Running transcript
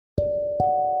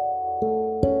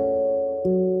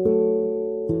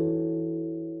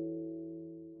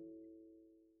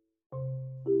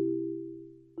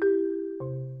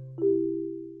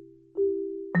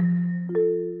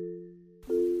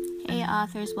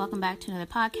authors, welcome back to another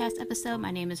podcast episode. My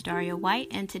name is Daria White,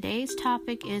 and today's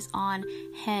topic is on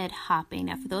head hopping.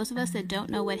 Now, for those of us that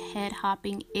don't know what head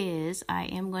hopping is, I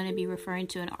am going to be referring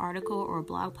to an article or a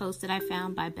blog post that I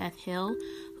found by Beth Hill,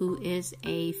 who is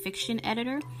a fiction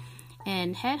editor.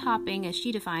 And head hopping, as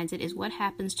she defines it, is what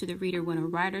happens to the reader when a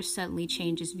writer suddenly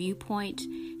changes viewpoint,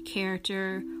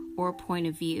 character, or point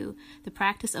of view. The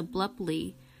practice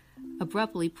abruptly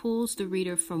pulls the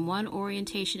reader from one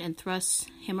orientation and thrusts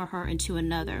him or her into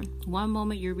another. One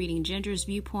moment you're reading Ginger's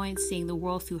viewpoint, seeing the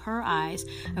world through her eyes,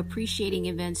 appreciating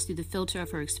events through the filter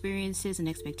of her experiences and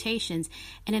expectations,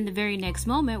 and in the very next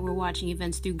moment we're watching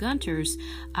events through Gunter's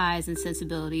eyes and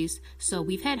sensibilities. So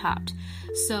we've head hopped.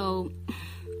 So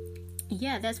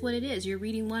yeah, that's what it is. You're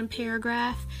reading one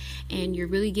paragraph and you're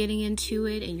really getting into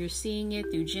it and you're seeing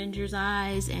it through Ginger's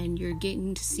eyes and you're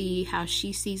getting to see how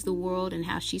she sees the world and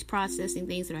how she's processing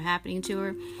things that are happening to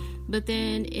her. But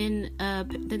then in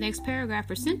the next paragraph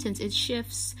or sentence, it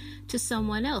shifts to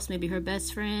someone else, maybe her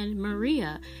best friend,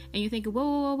 Maria. And you're thinking,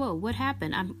 whoa, what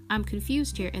happened? I'm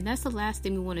confused here. And that's the last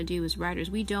thing we want to do as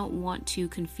writers. We don't want to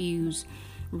confuse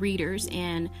readers.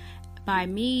 And by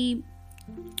me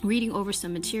reading over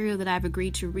some material that I've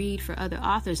agreed to read for other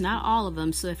authors, not all of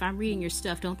them, so if I'm reading your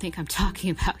stuff, don't think I'm talking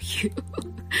about you.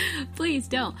 Please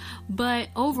don't. But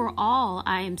overall,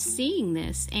 I am seeing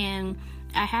this, and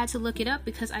I had to look it up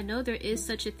because I know there is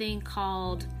such a thing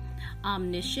called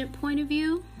omniscient point of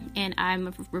view, and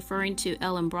I'm referring to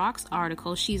Ellen Brock's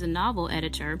article. She's a novel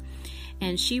editor,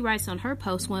 and she writes on her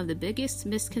post, one of the biggest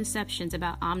misconceptions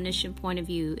about omniscient point of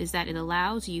view is that it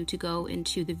allows you to go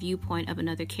into the viewpoint of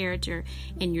another character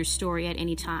in your story at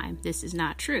any time. This is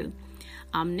not true.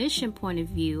 Omniscient point of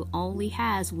view only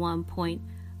has one point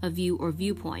of view or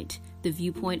viewpoint, the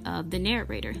viewpoint of the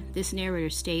narrator. This narrator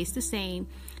stays the same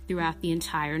throughout the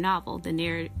entire novel. The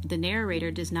narrator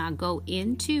does not go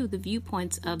into the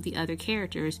viewpoints of the other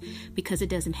characters because it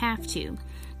doesn't have to.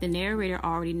 The narrator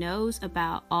already knows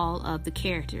about all of the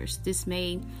characters. This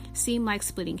may seem like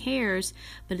splitting hairs,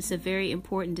 but it's a very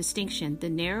important distinction. The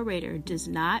narrator does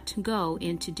not go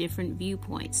into different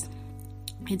viewpoints.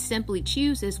 It simply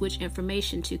chooses which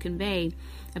information to convey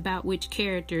about which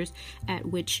characters at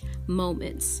which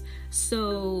moments.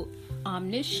 So,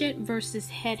 omniscient versus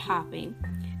head hopping.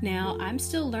 Now, I'm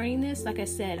still learning this. Like I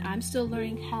said, I'm still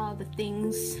learning how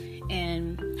things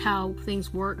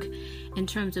work in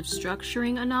terms of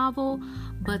structuring a novel,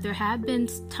 but there have been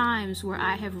times where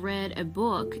I have read a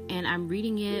book and I'm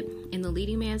reading it in the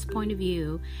leading man's point of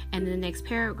view, and in the next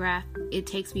paragraph, it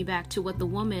takes me back to what the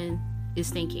woman is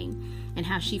thinking and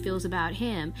how she feels about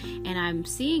him, and I'm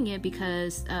seeing it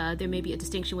because there may be a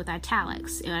distinction with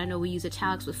italics, and I know we use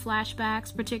italics with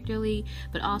flashbacks particularly,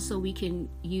 but also we can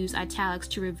use italics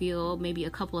to reveal maybe a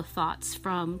couple of thoughts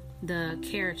from the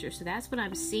character. So that's what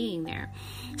I'm seeing there.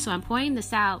 So I'm pointing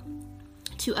this out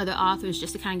to other authors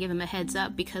just to kind of give them a heads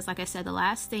up, because like I said, the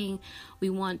last thing we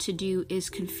want to do is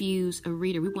confuse a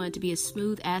reader. We want it to be as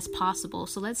smooth as possible.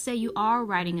 So let's say you are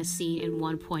writing a scene in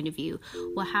one point of view.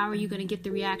 Well, how are you going to get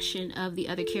the reaction of the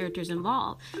other characters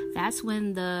involved? That's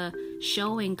when the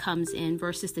showing comes in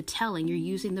versus the telling. You're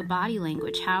using the body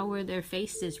language. How are their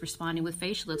faces responding with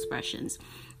facial expressions?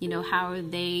 You know, how are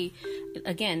they,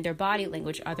 again, their body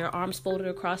language? Are their arms folded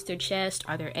across their chest?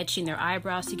 Are they etching their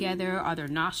eyebrows together? Are their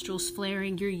nostrils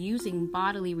flaring? You're using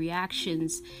bodily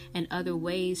reactions and other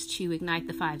ways to ignite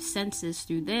the five senses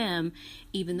through them,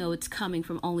 even though it's coming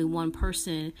from only one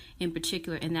person in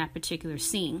particular in that particular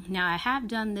scene. Now, I have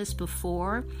done this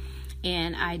before,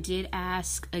 and I did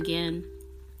ask, again,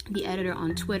 the editor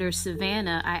on Twitter,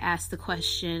 Savannah, I asked the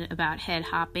question about head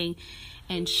hopping,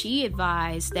 and she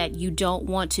advised that you don't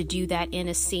want to do that in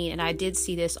a scene. And I did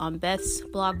see this on Beth's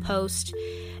blog post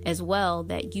as well,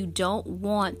 that you don't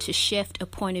want to shift a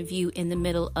point of view in the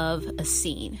middle of a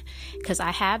scene. Because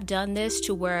I have done this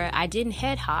to where I didn't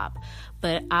head hop,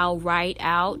 but I'll write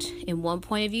out in one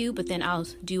point of view, but then I'll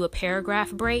do a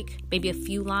paragraph break, maybe a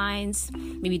few lines,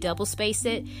 maybe double space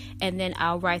it, and then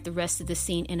I'll write the rest of the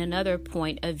scene in another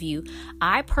point of view.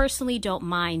 I personally don't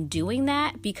mind doing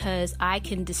that because I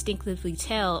can distinctively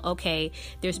tell, okay,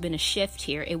 there's been a shift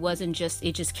here.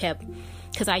 It just kept,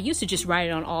 because I used to just write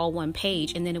it on all one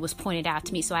page and then it was pointed out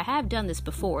to me. So I have done this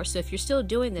before. So if you're still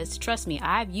doing this, trust me,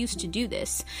 I used to do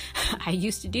this.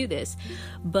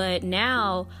 But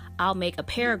now I'll make a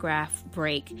paragraph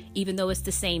break. Even though it's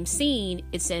the same scene,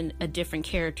 it's in a different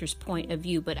character's point of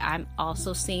view. But I'm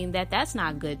also seeing that that's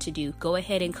not good to do. Go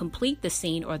ahead and complete the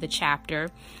scene or the chapter,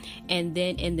 and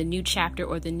then in the new chapter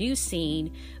or the new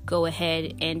scene, go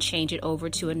ahead and change it over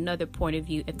to another point of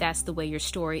view if that's the way your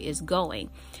story is going.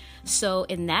 So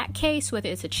in that case, whether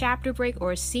it's a chapter break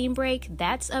or a scene break,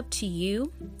 that's up to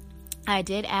you. I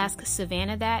did ask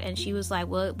Savannah that, and she was like,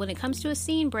 well, when it comes to a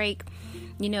scene break,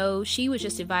 she was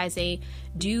just advising,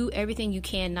 do everything you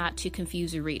can not to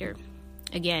confuse a reader.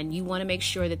 Again, you want to make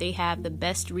sure that they have the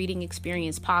best reading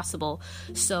experience possible.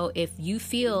 So if you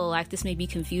feel like this may be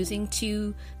confusing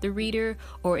to the reader,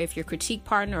 or if your critique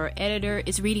partner or editor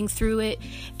is reading through it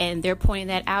and they're pointing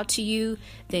that out to you,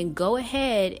 then go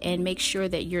ahead and make sure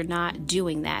that you're not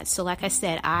doing that. So like I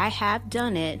said, I have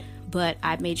done it, but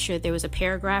I made sure there was a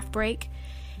paragraph break,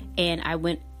 and I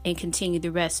went and continued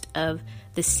the rest of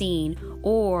the scene,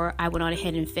 or I went on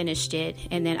ahead and finished it,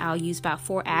 and then I'll use about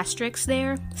 4 asterisks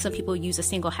there. Some people use a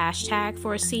single hashtag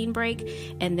for a scene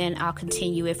break, and then I'll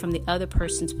continue it from the other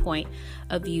person's point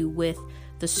of view with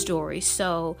the story.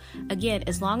 So again,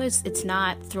 as long as it's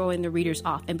not throwing the readers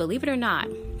off, and believe it or not,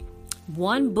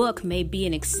 one book may be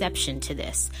an exception to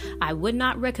this. I would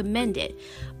not recommend it,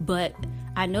 but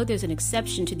I know there's an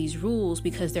exception to these rules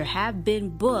because there have been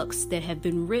books that have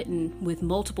been written with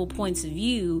multiple points of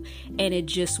view, and it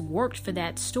just worked for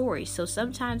that story. So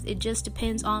sometimes it just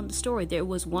depends on the story. There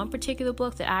was one particular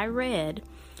book that I read,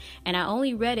 and I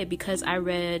only read it because I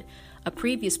read a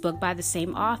previous book by the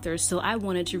same author, so I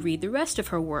wanted to read the rest of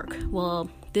her work. Well,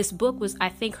 this book was, I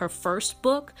think, her first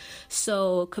book,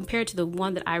 so compared to the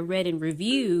one that I read and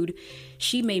reviewed,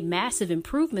 she made massive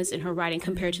improvements in her writing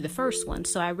compared to the first one.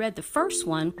 So I read the first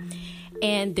one,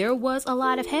 and there was a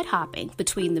lot of head hopping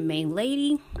between the main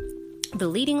lady, the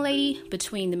leading lady,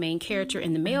 between the main character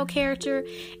and the male character,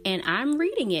 and I'm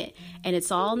reading it, and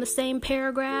it's all in the same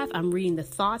paragraph. I'm reading the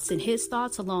thoughts and his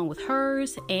thoughts along with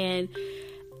hers, and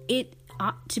it,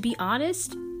 to be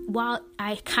honest, while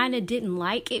I kind of didn't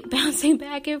like it bouncing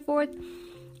back and forth,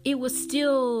 it was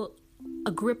still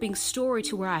a gripping story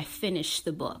to where I finished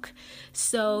the book.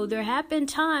 So there have been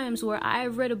times where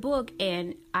I've read a book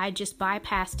and I just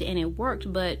bypassed it and it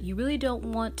worked, but you really don't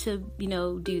want to,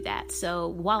 do that. So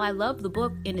while I love the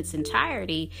book in its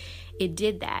entirety, it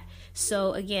did that.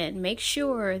 So again, make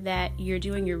sure that you're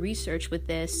doing your research with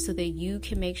this so that you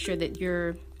can make sure that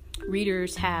your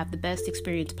readers have the best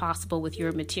experience possible with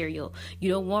your material.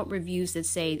 You don't want reviews that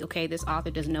say, okay, this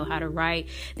author doesn't know how to write.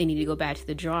 They need to go back to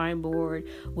the drawing board.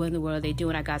 What in the world are they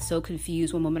doing? I got so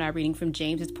confused. One moment I'm reading from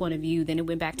James's point of view, then it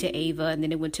went back to Ava, and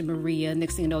then it went to Maria.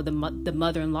 Next thing you know, the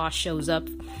mother-in-law shows up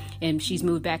and she's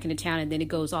moved back into town, and then it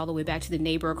goes all the way back to the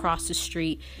neighbor across the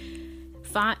street.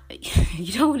 Fine.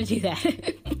 You don't want to do that.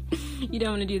 You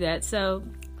don't want to do that. So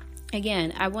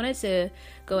again, I wanted to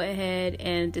go ahead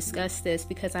and discuss this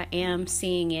because I am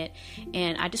seeing it,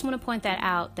 and I just want to point that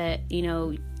out that,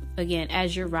 again,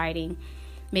 as you're writing,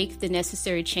 make the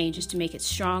necessary changes to make it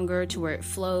stronger, to where it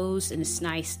flows and it's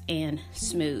nice and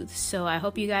smooth. So I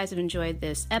hope you guys have enjoyed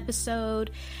this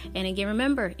episode. And again,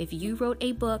 remember, if you wrote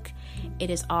a book, it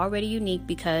is already unique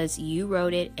because you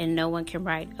wrote it, and no one can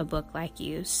write a book like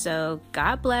you. So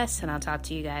God bless, and I'll talk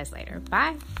to you guys later.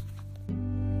 Bye.